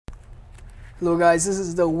Hello guys, this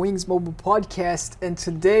is the Wings Mobile Podcast, and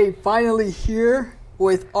today finally here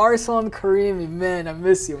with Arslan Karimi. Man, I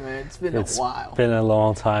miss you, man. It's been a while. It's been a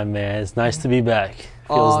long time, man. It's nice to be back.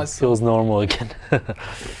 Feels normal again.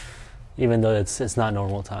 Even though it's not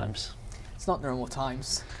normal times. It's not normal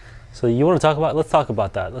times. So you want to talk about, let's talk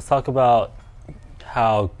about that. Let's talk about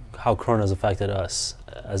how Corona has affected us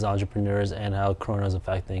as entrepreneurs and how Corona is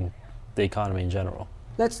affecting the economy in general.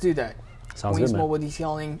 Let's do that. Sounds Wings good, man. Mobile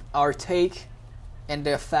detailing our take and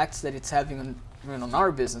the effects that it's having on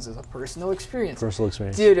our business as a personal experience.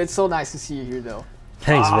 Dude, it's so nice to see you here, though.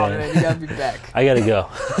 Thanks, man. You gotta be back. I gotta go.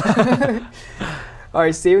 All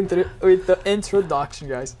right, stay with the introduction,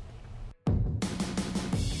 guys.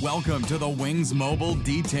 Welcome to the Wings Mobile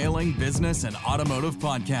Detailing Business and Automotive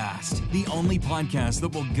Podcast, the only podcast that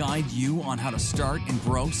will guide you on how to start and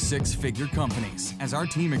grow six-figure companies. As our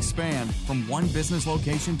team expand from one business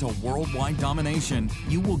location to worldwide domination,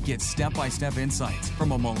 you will get step-by-step insights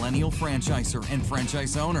from a millennial franchisor and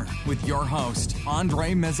franchise owner with your host,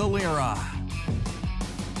 Andre Mezzalira.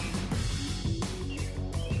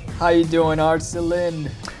 How you doing, Arslan?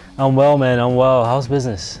 I'm well, man. I'm well. How's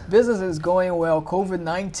business? Business is going well.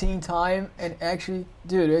 COVID-19 time, and actually,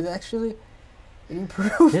 dude, it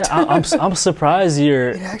improved. Yeah, I'm surprised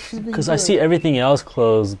you're, because I see everything else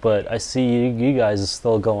closed, but I see you guys are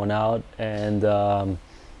still going out and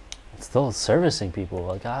still servicing people.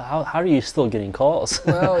 Like, how are you still getting calls?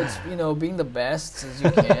 Well, it's being the best as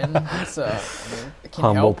you can. It's I can't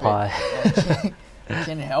humble help pie. I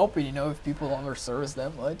can't help it, if people don't ever service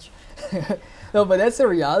that much. No, but that's the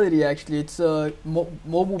reality, actually. It's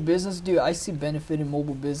mobile business, dude. I see benefit in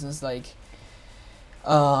mobile business, like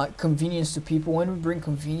convenience to people. When we bring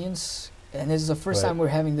convenience, and this is the first time we're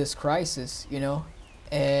having this crisis,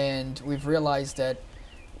 and we've realized that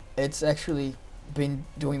it's actually been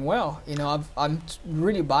doing well. I'm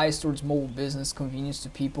really biased towards mobile business, convenience to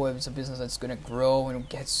people. It's a business that's going to grow and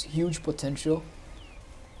gets huge potential.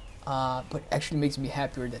 But actually makes me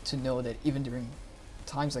happier to know that even during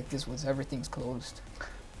times like this, when everything's closed.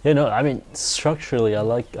 I mean, structurally, I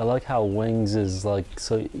like how Wings is like,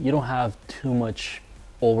 so you don't have too much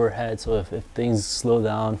overhead. So if things slow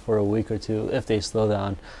down for a week or two, if they slow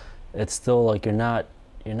down, it's still like you're not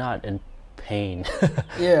in pain.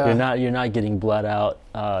 Yeah. You're not getting bled out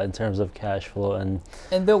in terms of cash flow and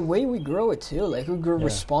the way we grow it too. Like, we grow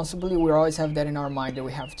responsibly. We always have that in our mind that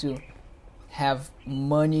we have to have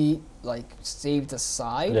money like saved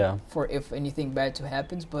aside for if anything bad to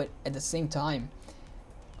happens, but at the same time,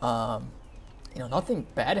 nothing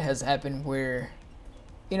bad has happened where,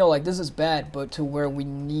 like, this is bad, but to where we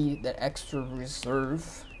need that extra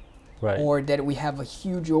reserve, or that we have a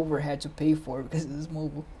huge overhead to pay for because it is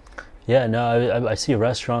mobile. Yeah, no, I see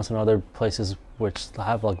restaurants and other places which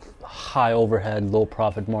have like high overhead, low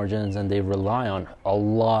profit margins, and they rely on a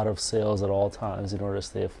lot of sales at all times in order to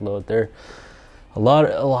stay afloat. They're a lot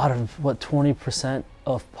of 20%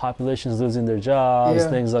 of populations losing their jobs,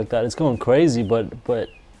 things like that. It's going crazy, but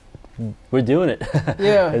we're doing it.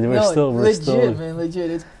 Yeah, and we're still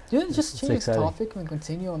legit. Do you just change the topic and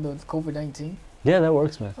continue on the COVID-19? Yeah, that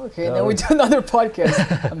works, man. Okay, then we do another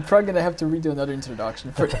podcast. I'm probably gonna have to redo another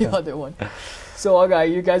introduction for the other one. So, okay,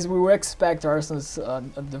 you guys, we will expect Arslan's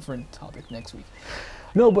a different topic next week.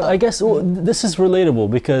 No, but I guess this is relatable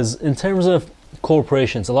because in terms of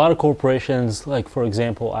corporations, a lot of corporations, like, for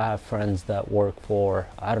example, I have friends that work for,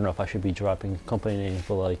 I don't know if I should be dropping company names,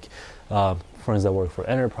 but like friends that work for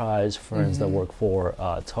Enterprise, friends that work for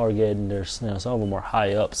Target, and there's some of them are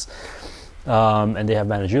high ups. And they have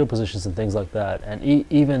managerial positions and things like that. And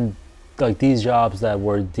even like these jobs that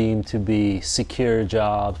were deemed to be secure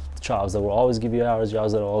jobs that will always give you hours,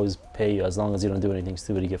 jobs that will always pay you as long as you don't do anything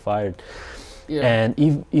stupid to get fired. Yeah.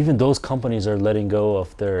 And even those companies are letting go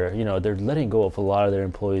of they're letting go of a lot of their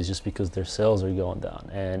employees just because their sales are going down.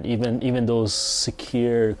 And even those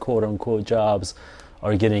secure quote unquote jobs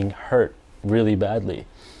are getting hurt really badly.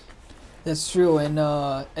 That's true. And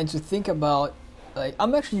to think about, like, I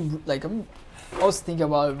was thinking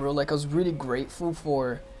about it, bro. Like, I was really grateful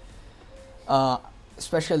for,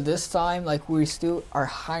 especially this time, like, we still are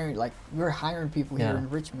hiring, like, we're hiring people here in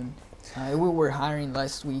Richmond. We were hiring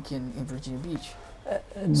last week in Virginia Beach.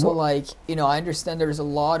 So, like, I understand there's a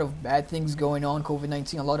lot of bad things going on,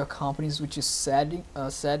 COVID-19, a lot of companies, which is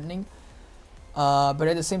saddening. But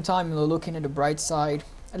at the same time, looking at the bright side,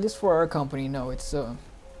 at least for our company, it's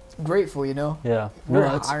grateful, Yeah, we're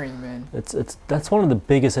hiring, man. That's one of the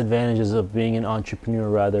biggest advantages of being an entrepreneur,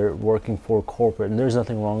 rather working for corporate. And there's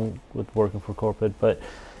nothing wrong with working for corporate, but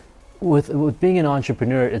with being an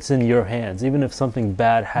entrepreneur, it's in your hands. Even if something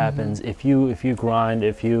bad happens, if you grind,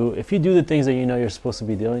 if you do the things that you know you're supposed to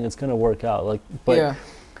be doing, it's gonna work out. Like, but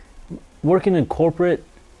working in corporate,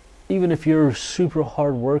 even if you're a super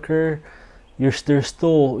hard worker, there's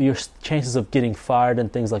still your chances of getting fired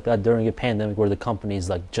and things like that during a pandemic where the company's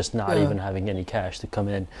like just not even having any cash to come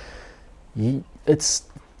in. It's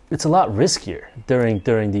a lot riskier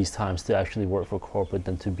during these times to actually work for corporate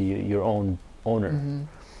than to be your own owner.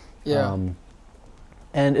 And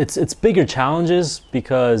it's bigger challenges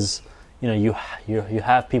because you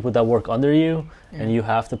have people that work under you and you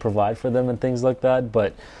have to provide for them and things like that.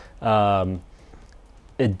 But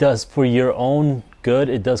it does, for your own good,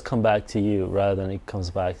 it does come back to you rather than it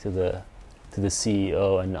comes back to the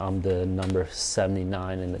CEO and I'm the number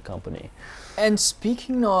 79 in the company. And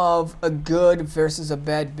speaking of a good versus a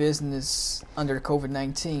bad business under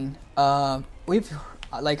COVID-19,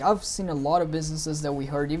 I've seen a lot of businesses that we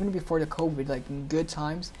heard even before the COVID, like in good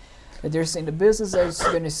times, that they're saying the business is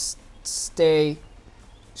going to stay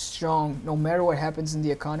strong no matter what happens in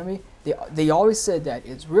the economy. They always said that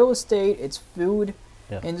it's real estate, it's food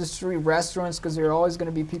industry, restaurants, because there are always going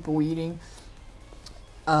to be people eating.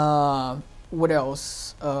 What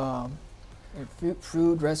else?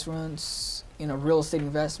 Food, restaurants, real estate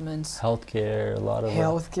investments, healthcare, a lot of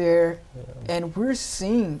healthcare, and we're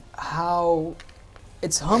seeing how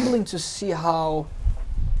it's humbling to see how,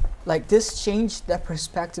 like, this changed that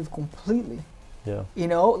perspective completely. Yeah.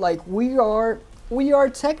 Like we are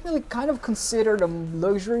technically kind of considered a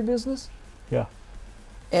luxury business. Yeah.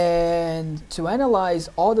 And to analyze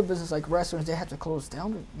all the business, like restaurants, they had to close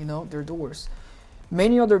down, their doors.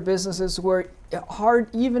 Many other businesses were hard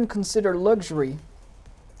even considered luxury,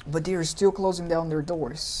 but they are still closing down their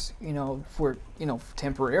doors, for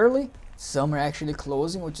temporarily. Some are actually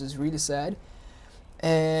closing, which is really sad.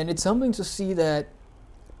 And it's humbling to see that,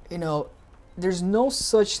 there's no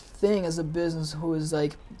such thing as a business who is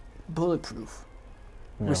like bulletproof,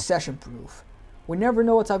 recession-proof. We never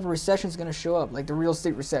know what type of recession is going to show up, like the real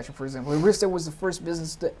estate recession, for example. Real estate was the first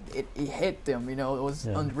business that it hit them, it was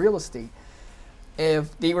on real estate.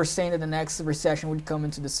 If they were saying that the next recession would come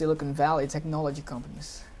into the Silicon Valley technology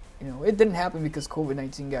companies, it didn't happen because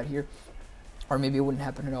COVID-19 got here, or maybe it wouldn't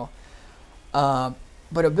happen at all.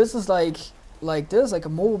 But a business like this, like a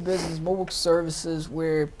mobile business, mobile services,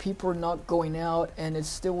 where people are not going out and it's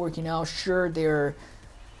still working out. Sure, there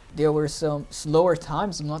were some slower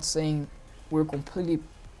times. I'm not saying we're completely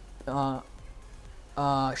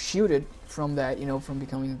shielded from that, from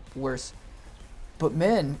becoming worse. But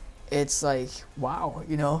man, it's like, wow,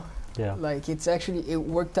 like it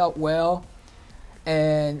worked out well.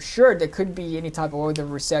 And sure, there could be any type of other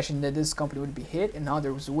recession that this company would be hit and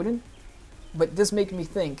others wouldn't. But this makes me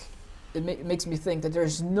think. It makes me think that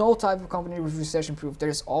there's no type of company with recession-proof.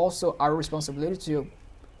 There's also our responsibility to,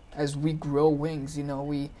 as we grow wings,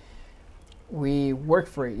 we work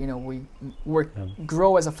for it. We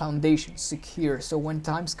grow as a foundation, secure. So when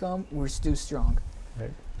times come, we're still strong.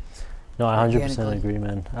 Right. No, I 100% agree,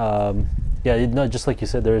 man. Just like you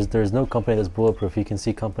said, there's no company that's bulletproof. You can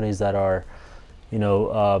see companies that are,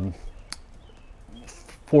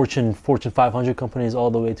 Fortune 500 companies all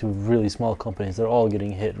the way to really small companies. They're all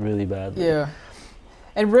getting hit really badly. Yeah.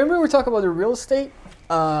 And remember we were talking about the real estate?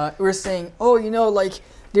 We were saying, like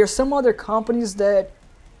there are some other companies that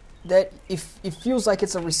if it feels like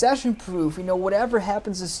it's a recession-proof, whatever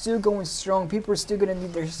happens is still going strong. People are still going to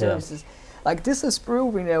need their services. Like this is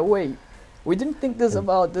proving that, wait, we didn't think this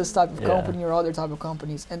about this type of company or other type of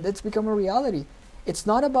companies. And that's become a reality. It's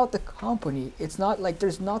not about the company. It's not like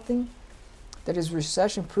there's nothing that is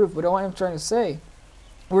recession-proof. But what I'm trying to say,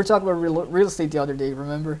 we were talking about real estate the other day,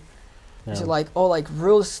 remember? Yeah. So like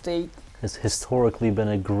real estate has historically been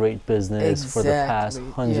a great business for the past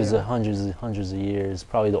hundreds of years.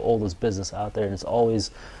 Probably the oldest business out there, and it's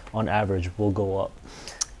always, on average, will go up.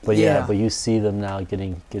 But but you see them now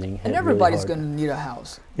getting hit. And everybody's really going to need a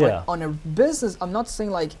house. Yeah. But on a business, I'm not saying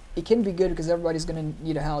like it can be good because everybody's going to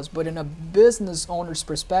need a house, but in a business owner's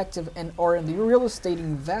perspective or in the real estate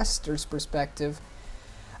investor's perspective,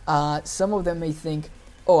 some of them may think,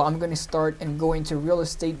 I'm going to start and go into real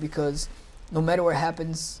estate because no matter what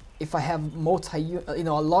happens, if I have a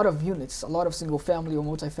lot of units, a lot of single family or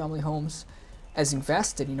multi-family homes as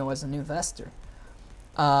invested, as an investor,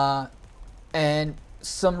 and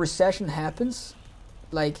some recession happens,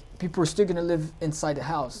 like people are still going to live inside the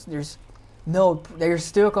house. There's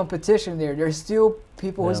still competition there. There's still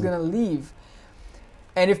people who's going to leave.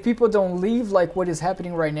 And if people don't leave, like what is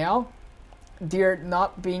happening right now, they're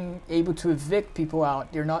not being able to evict people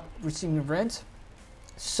out. They're not receiving rent.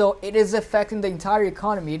 So it is affecting the entire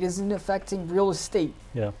economy. It isn't affecting real estate.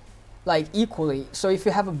 Yeah. like equally. So if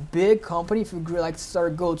you have a big company, if you like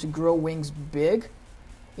start a goal to grow Wings big,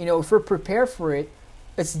 you know, if we're prepared for it,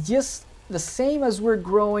 it's just the same as we're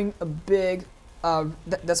growing a big.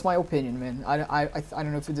 That's my opinion, man. I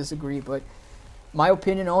don't know if you disagree, but my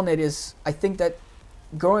opinion on it is I think that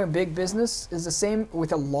growing a big business is the same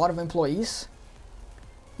with a lot of employees.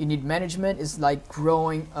 You need management. It's like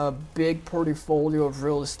growing a big portfolio of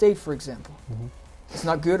real estate, for example. Mm-hmm. It's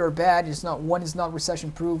not good or bad. It's not one is not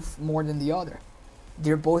recession proof more than the other.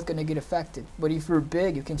 They're both gonna get affected. But if you're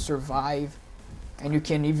big, you can survive, and you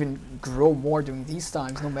can even grow more during these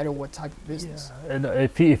times, no matter what type of business. Yeah. And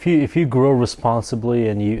if you grow responsibly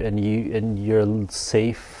and you're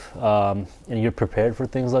safe and you're prepared for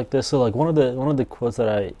things like this. So like one of the quotes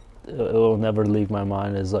that it will never leave my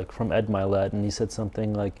mind is like from Ed Milet, and he said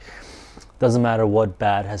something like, doesn't matter what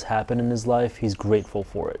bad has happened in his life, he's grateful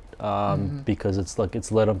for it because it's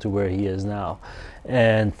led him to where he is now.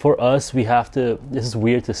 And for us, we have to, this is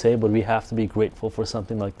weird to say, but we have to be grateful for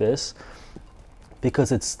something like this,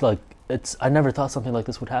 because I never thought something like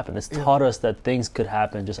this would happen. It's taught us that things could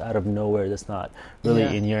happen just out of nowhere that's not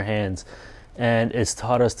really in your hands. And it's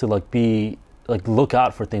taught us to look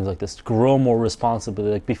out for things like this, grow more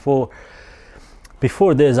responsibly. Like before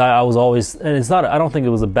this, I was always, and it's not, I don't think it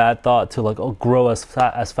was a bad thought to grow as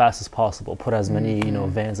fast as possible, put as many,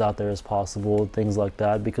 vans out there as possible, things like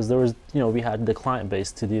that, because there was, we had the client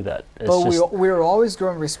base to do that. But we were always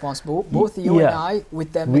growing responsible, both you and I,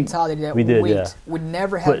 with that mentality that we'd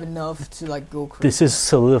never have enough to go crazy. This has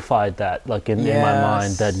solidified that, in my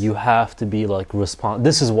mind, that you have to be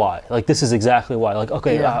this is why, this is exactly why,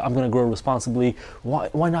 I'm going to grow responsibly.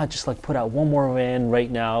 Why not just put out one more van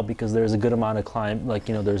right now, because there's a good amount of clients.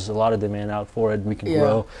 There's a lot of demand out for it, we can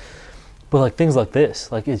grow. But things like this,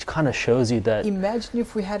 it kind of shows you that. Imagine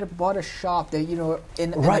if we had bought a shop that,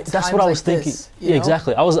 in right. That's what I was thinking. Yeah,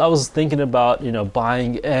 exactly. I was thinking about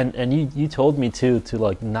buying, and you told me too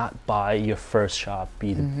to not buy your first shop,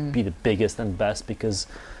 be the biggest and best, because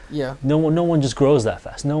no one just grows that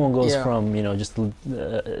fast. No one goes from just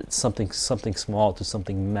something small to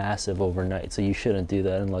something massive overnight. So you shouldn't do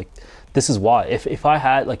that. And this is why. If I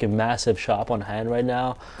had a massive shop on hand right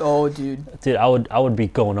now, dude, I would be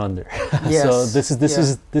going under. Yes. So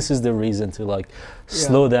this is the reason to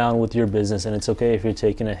slow down with your business, and it's okay if you're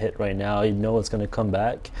taking a hit right now. You know it's going to come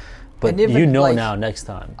back, but even, now next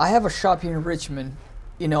time. I have a shop here in Richmond.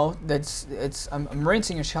 I'm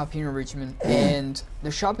renting a shop here in Richmond, and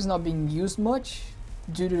the shop is not being used much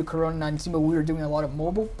due to the Corona-19, but we were doing a lot of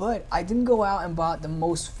mobile. But I didn't go out and buy the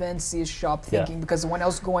most fanciest shop thinking, because when I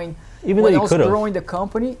was growing the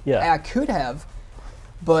company, I could have.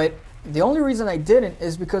 But the only reason I didn't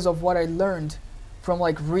is because of what I learned from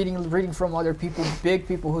reading from other people, big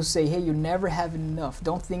people who say, hey, you never have enough.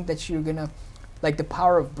 Don't think that you're gonna, The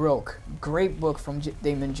Power of Broke, great book from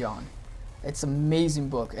Damon John. It's an amazing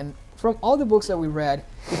book. And from all the books that we read,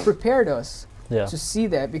 it prepared us to see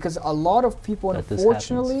that, because a lot of people,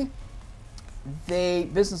 unfortunately,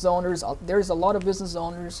 there's a lot of business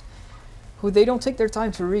owners who they don't take their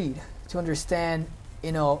time to read, to understand,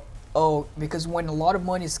 because when a lot of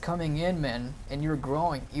money is coming in, man, and you're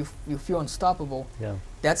growing, you feel unstoppable. Yeah.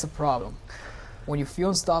 That's a problem. When you feel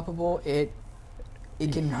unstoppable, it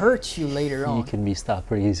can hurt you later on. You can be stopped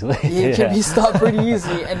pretty easily. You can be stopped pretty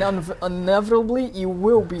easily, and inevitably you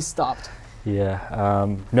will be stopped. Yeah.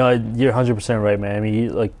 No, you're 100% right, man. I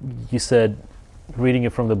mean, you said, reading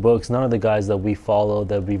it from the books, none of the guys that we follow,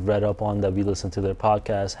 that we've read up on, that we listen to their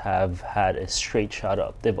podcasts, have had a straight shot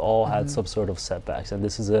up. They've all had some sort of setbacks, and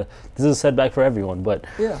this is a setback for everyone. But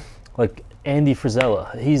Andy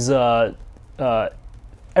Frisella, he's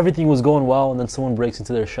everything was going well, and then someone breaks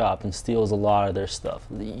into their shop and steals a lot of their stuff.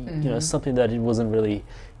 It's something that it wasn't really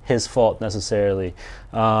his fault necessarily.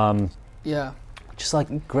 Just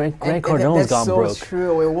like Grant Cardone's gone broke. That's so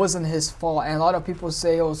true. It wasn't his fault. And a lot of people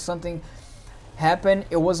say, something happened,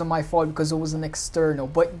 it wasn't my fault because it was an external.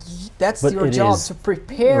 But that's your job, to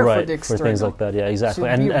prepare for the external. For things like that, yeah, exactly.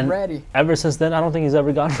 To be ready. Ever since then, I don't think he's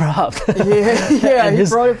ever gone robbed. He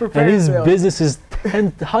probably prepared himself. And his business is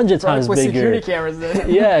 100 times with bigger. Security cameras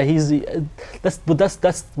then. Yeah, that's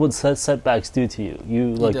what setbacks do to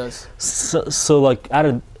you. It does. So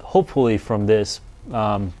hopefully from this,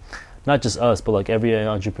 not just us, but every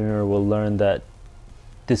entrepreneur will learn that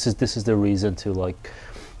this is the reason to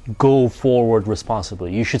go forward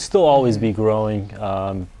responsibly. You should still always be growing,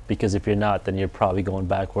 because if you're not, then you're probably going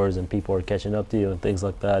backwards and people are catching up to you and things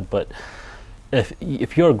like that. But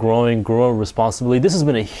if you're grow responsibly. This has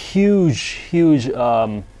been a huge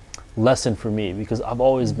lesson for me, because I've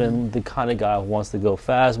always been the kind of guy who wants to go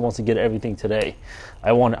fast, wants to get everything today.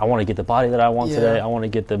 I want to get the body that I want today. I want to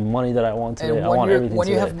get the money that I want today. And I want everything when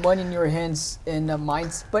today. you have money in your hands and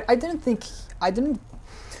minds, but I didn't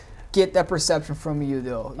get that perception from you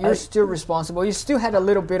though. You're still responsible. You still had a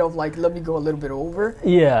little bit of like, let me go a little bit over.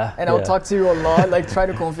 Yeah. And I'll talk to you a lot, like try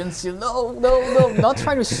to convince you. No, not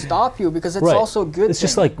trying to stop you, because it's also a good. It's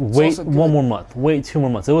just like wait one more month, wait 2 more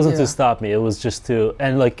months. It wasn't to stop me. It was just to,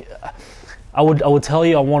 and like I would tell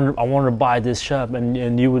you I wanted to buy this shop,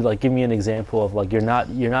 and you would like give me an example of like you're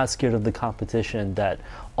not scared of the competition that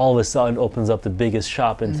all of a sudden opens up the biggest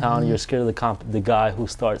shop in town. You're scared of the guy who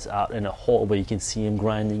starts out in a hole, but you can see him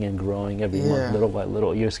grinding and growing every month, little by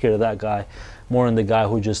little. You're scared of that guy more than the guy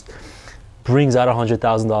who just brings out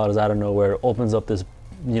 $100,000 out of nowhere, opens up this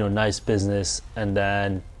nice business, and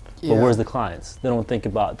then but where's the clients? They don't think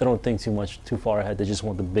too far ahead. They just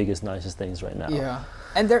want the biggest, nicest things right now. Yeah,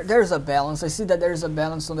 and there's a balance. I see that there's a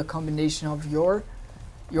balance on the combination of your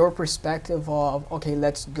perspective of, okay,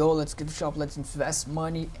 let's go, let's get the shop, let's invest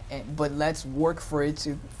money, but let's work for it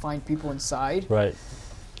to find people inside. Right.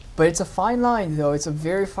 But it's a fine line, though. It's a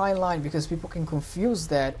very fine line, because people can confuse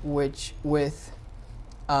that with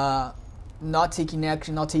not taking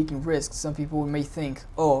action, not taking risks. Some people may think,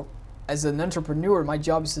 oh, as an entrepreneur, my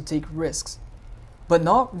job is to take risks. But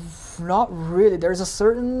not really. There's a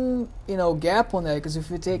certain gap on that, because if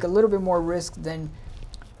you take a little bit more risk, then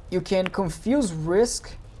you can confuse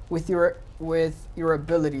risk with your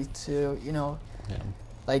ability to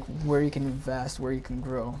like where you can invest, where you can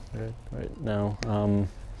grow. Right now,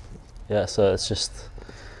 so it's just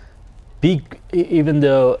even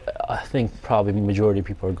though I think probably the majority of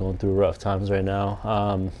people are going through rough times right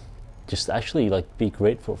now, just actually like be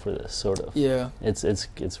grateful for this sort of. Yeah.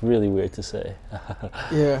 It's really weird to say.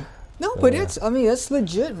 Yeah. No, but it's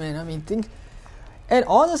legit, man. I mean, and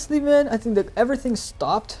honestly, man, I think that everything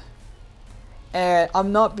stopped. And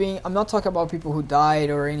I'm not talking about people who died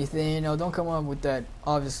or anything. Don't come up with that.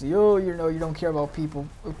 Obviously, you don't care about people.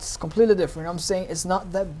 It's completely different. I'm saying it's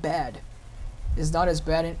not that bad. It's not as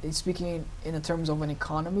bad. Speaking in terms of an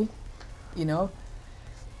economy,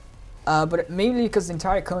 but mainly because the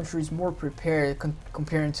entire country is more prepared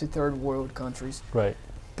comparing to third world countries. Right.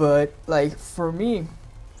 But like for me,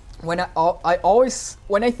 when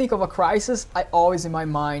I think of a crisis, I always in my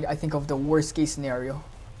mind I think of the worst case scenario.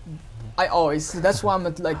 That's why I'm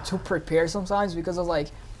like too prepared sometimes, because I was like,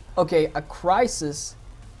 okay,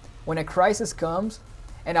 when a crisis comes,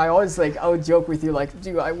 and I would joke with you like,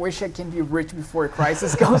 dude, I wish I can be rich before a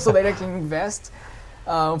crisis comes so that I can invest.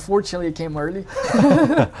 Unfortunately, it came early,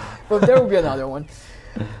 but there will be another one.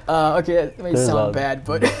 Okay, it may sound bad,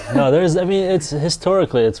 but no, it's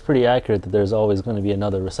historically it's pretty accurate that there's always going to be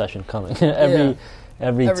another recession coming.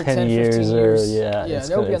 Every 10 years or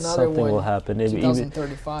there'll be another something one. Will happen.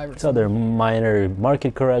 2035 or it's either minor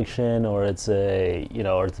market correction, or it's a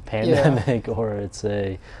pandemic, or it's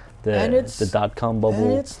the .com bubble.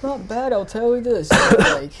 And it's not bad. I'll tell you this.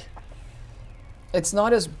 Like, it's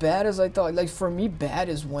not as bad as I thought. Like for me, bad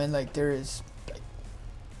is when like there is.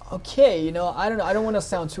 Okay, I don't know. I don't want to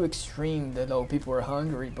sound too extreme that people are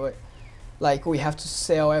hungry, but. Like we have to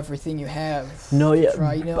sell everything you have. No, yeah.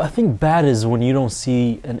 I think bad is when you don't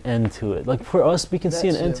see an end to it. Like for us, we can see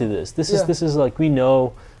an end to this. This is like we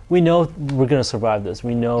know we're gonna survive this.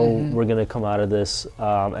 We know we're gonna come out of this,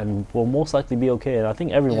 and we'll most likely be okay. And I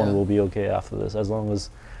think everyone will be okay after this, as long as.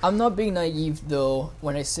 I'm not being naive though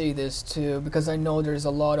when I say this too, because I know there's a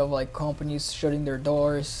lot of like companies shutting their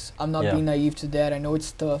doors. I'm not being naive to that. I know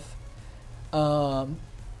it's tough.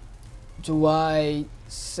 Do I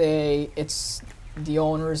say it's the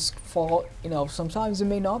owner's fault? Sometimes it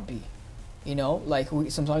may not be. Like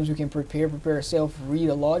sometimes we can prepare ourselves, read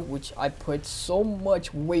a lot, which I put so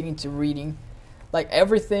much weight into reading, like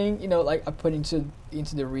everything. Like I put into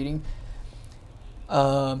the reading.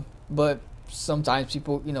 But sometimes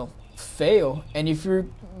people, fail, and if you're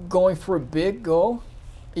going for a big goal,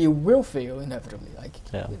 you will fail inevitably. Like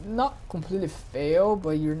not completely fail,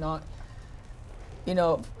 but you're not.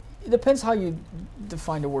 It depends how you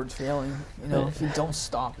define the word failing. If you don't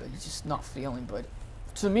stop it, it's just not failing. But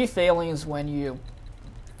to me, failing is when you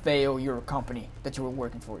fail your company that you were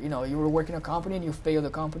working for. You were working a company and you fail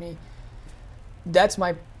the company. That's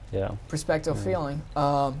my perspective of failing.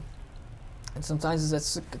 And sometimes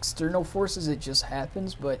that's external forces. It just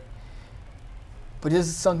happens. But this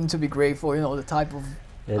is something to be grateful. The type of.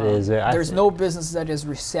 It is. There's no business that is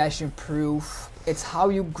recession-proof. It's how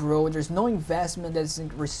you grow. There's no investment that's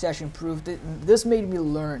recession-proof. This made me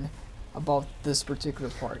learn about this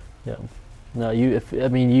particular part. Yeah. No,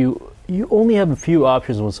 you only have a few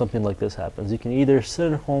options when something like this happens. You can either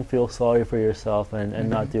sit at home, feel sorry for yourself, and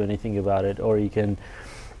not do anything about it, or you can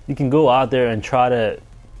go out there and try to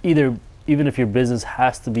even if your business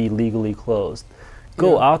has to be legally closed,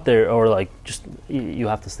 go out there, or like just you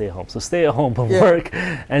have to stay at home. So stay at home and work,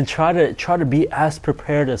 and try to be as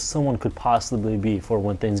prepared as someone could possibly be for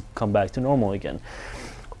when things come back to normal again.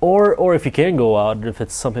 Or if you can go out, if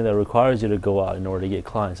it's something that requires you to go out in order to get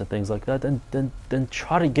clients and things like that, then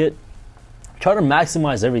try to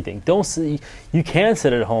maximize everything. You can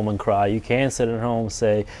sit at home and cry. You can sit at home and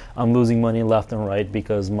say, I'm losing money left and right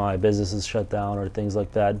because my business is shut down or things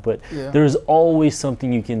like that. But there's always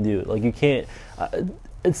something you can do. Like you can't,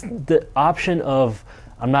 it's the option of,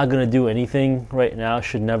 I'm not going to do anything right now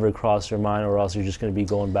should never cross your mind, or else you're just going to be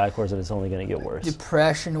going backwards and it's only going to get worse.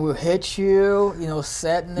 Depression will hit you,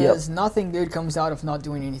 sadness. Nothing good comes out of not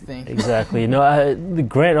doing anything. Exactly.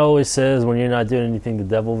 Grant always says when you're not doing anything, the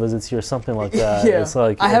devil visits you, or something like that. It's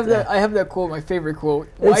like, I have that quote, my favorite quote.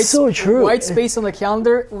 It's so true. White space on the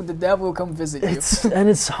calendar, the devil will come visit you. And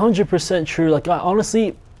it's 100% true. Like, I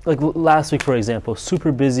honestly, like last week, for example,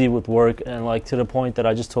 super busy with work, and like to the point that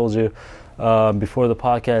I just told you before the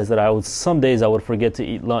podcast that some days I would forget to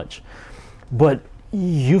eat lunch. But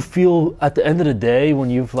you feel at the end of the day, when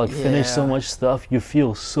you've finished so much stuff, you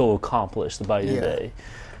feel so accomplished by your day.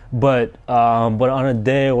 But on a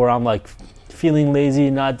day where I'm like feeling lazy,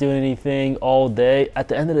 not doing anything all day, at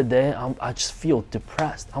the end of the day, I just feel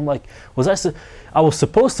depressed. I'm like, I was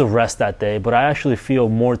supposed to rest that day, but I actually feel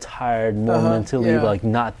more tired, more mentally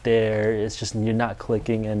not there. It's just you're not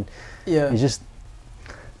clicking, and you just.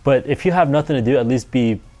 But if you have nothing to do, at least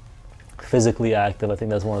be physically active. I think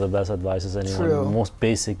that's one of the best advices the most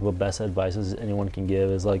basic but best advices anyone can give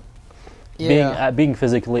is like being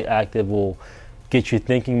physically active will get you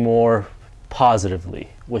thinking more positively,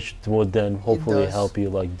 which would then hopefully help you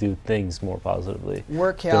do things more positively.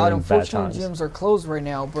 Workout. Unfortunately, gyms are closed right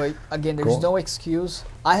now, but again, there's no excuse.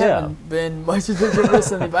 I haven't been much to the gym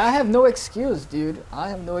recently, but I have no excuse, dude. I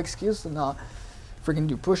have no excuse to not freaking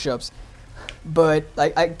do push-ups. But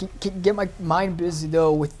I get my mind busy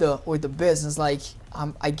though with the business. Like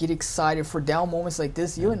I get excited for down moments like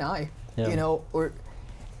this. You and I,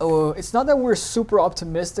 or it's not that we're a super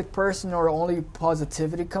optimistic person or only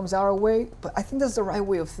positivity comes our way, but I think that's the right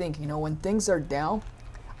way of thinking. When things are down,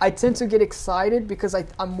 I tend to get excited because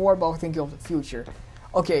I'm more about thinking of the future.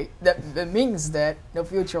 Okay, that means that the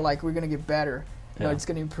future, we're gonna get better. It's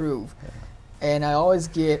gonna improve. Yeah. And I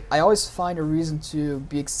always find a reason to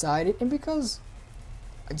be excited, and because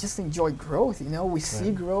I just enjoy growth. We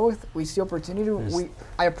see growth, we see opportunity.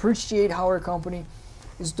 I appreciate how our company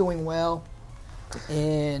is doing well,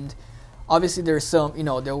 and obviously there's some,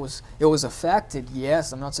 it was affected.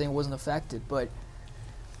 Yes, I'm not saying it wasn't affected, but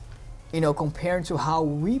comparing to how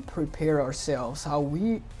we prepare ourselves, how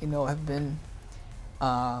we have been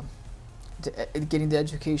getting the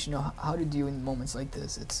education of how to deal in moments like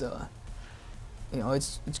this.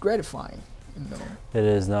 It's gratifying. It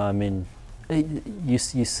is. No, I mean, you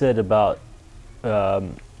said about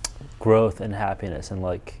growth and happiness,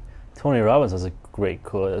 and Tony Robbins has a great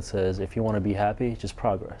quote that says, "If you want to be happy, just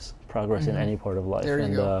progress in any part of life." There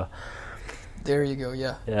you go. There you go.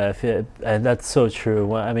 Yeah. Yeah, and that's so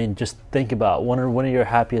true. I mean, just think about one of your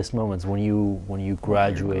happiest moments when you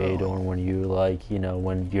graduate, or when you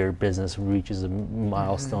when your business reaches a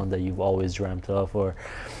milestone that you've always dreamt of, or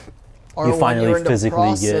you finally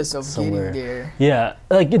physically get somewhere. Yeah,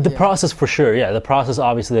 the process for sure. Yeah, the process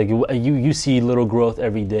obviously, you see little growth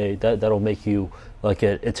every day. That'll make you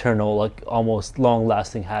an eternal, almost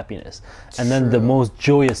long-lasting happiness. And then the most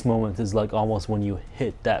joyous moment is almost when you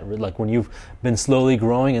hit that, when you've been slowly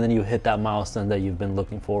growing and then you hit that milestone that you've been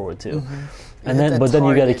looking forward to. Mm-hmm. And then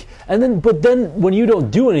when you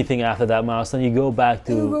don't do anything after that milestone, you go back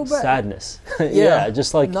to sadness.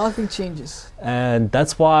 Just nothing changes. And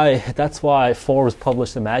that's why Forbes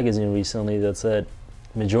published a magazine recently that said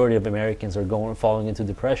majority of Americans are falling into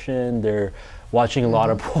depression. They're watching a lot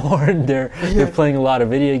of porn. They're playing a lot of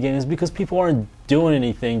video games because people aren't doing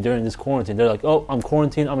anything during this quarantine. They're like, oh, I'm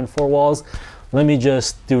quarantined. I'm in four walls. Let me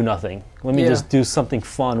just do nothing. Let me just do something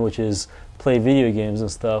fun, which is play video games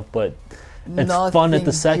and stuff. But it's fun at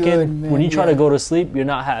the second. Good, when you try to go to sleep, you're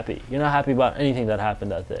not happy. You're not happy about anything that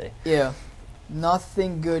happened that day. Yeah.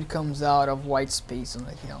 Nothing good comes out of white space on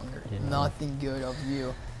the calendar. Yeah. Nothing good of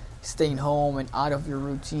you staying home and out of your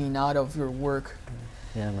routine, out of your work.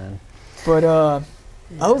 Yeah, man. But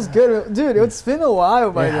that was good, dude. It's been a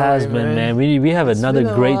while, by the way. It has been, man. We have another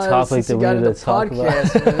great topic that we need to talk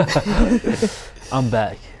about. I'm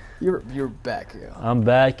back. You're back. Yeah. I'm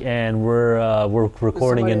back, and we're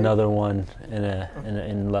recording somebody- another one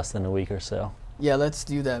in less than a week or so. Yeah, let's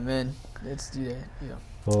do that, man. Let's do that. Yeah.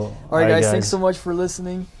 Well, All right, guys. Thanks so much for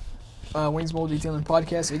listening. Wings Mobile Detailing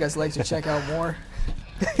Podcast. If you guys like to check out more,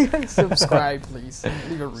 subscribe, please.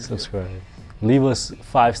 Leave a review. Subscribe. Leave us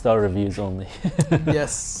 5-star reviews only.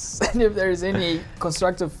 Yes. And if there's any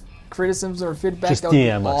constructive criticisms or feedback, Just that would be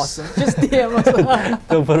DM us. awesome. Just DM us.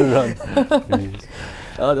 Don't put it on reviews.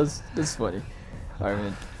 Oh, that's funny. All right,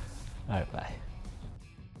 man. All right, bye.